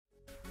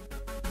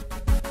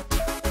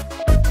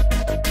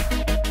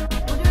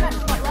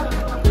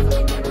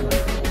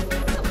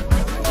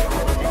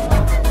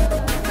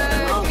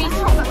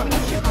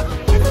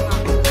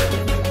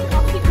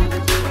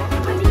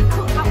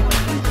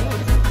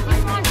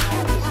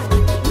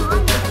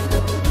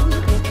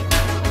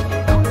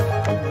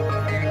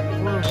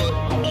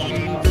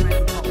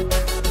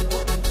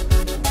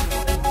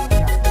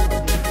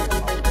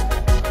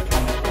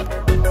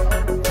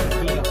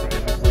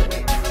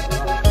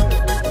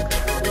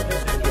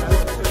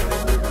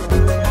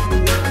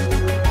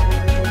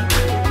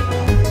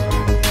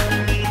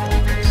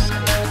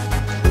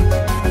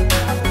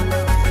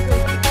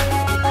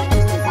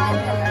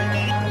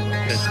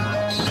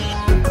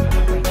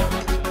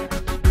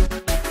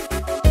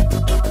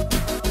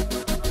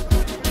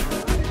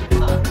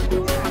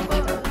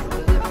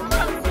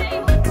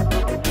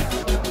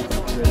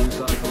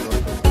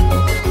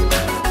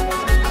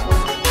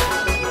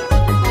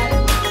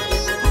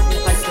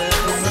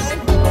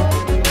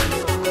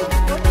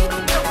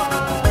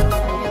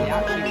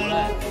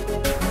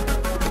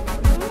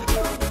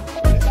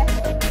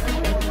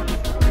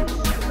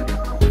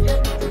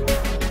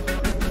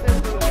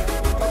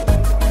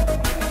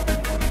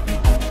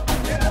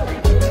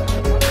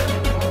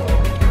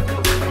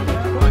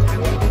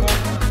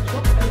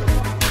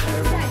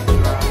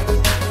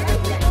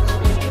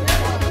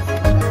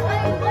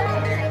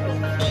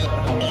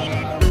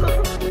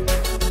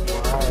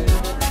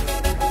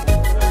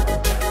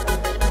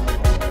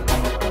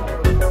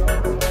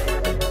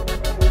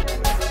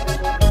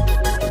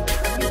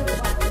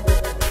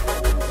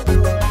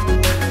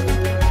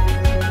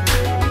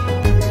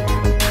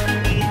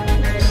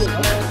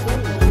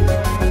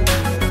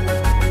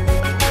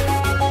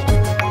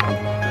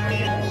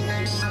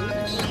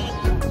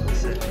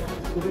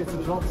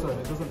the job, sir.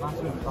 It doesn't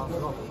matter if it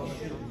bounces off.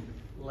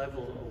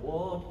 Level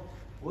award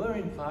were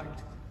in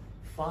fact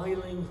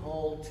Fyling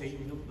Hall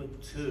team number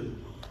 2.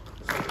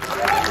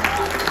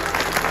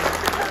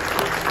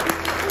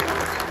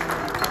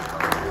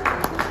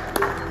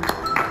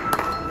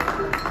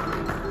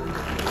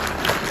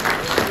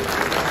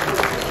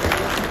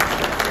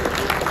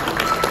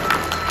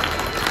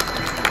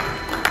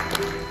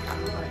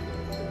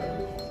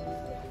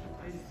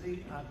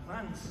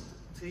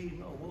 Advanced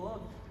Team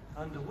Award,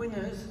 and the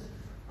winners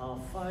are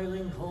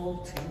Fyling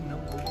Hall Team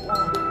number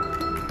 1.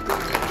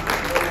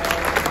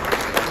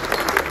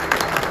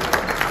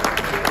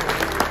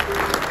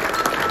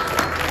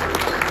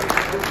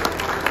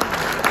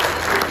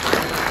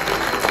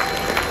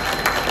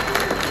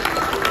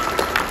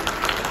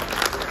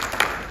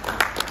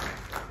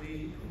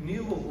 The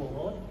new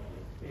award,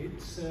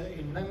 it's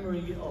in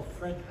memory of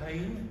Fred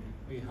Payne.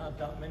 We had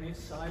that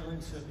minute's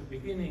silence at the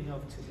beginning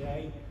of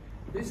today.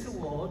 This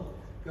award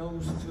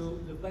goes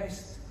to the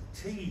best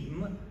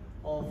team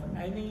of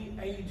any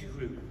age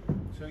group.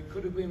 So it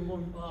could have been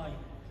won by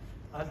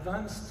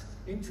advanced,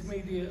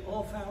 intermediate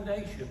or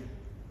foundation.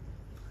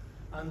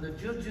 And the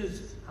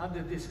judges had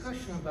a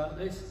discussion about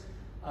this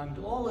and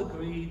all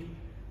agreed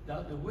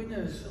that the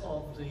winners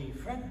of the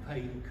Fred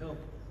Payne Cup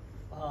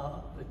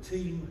are the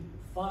team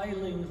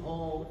Fyling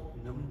Hall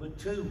number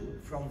 2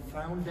 from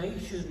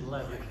foundation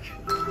level.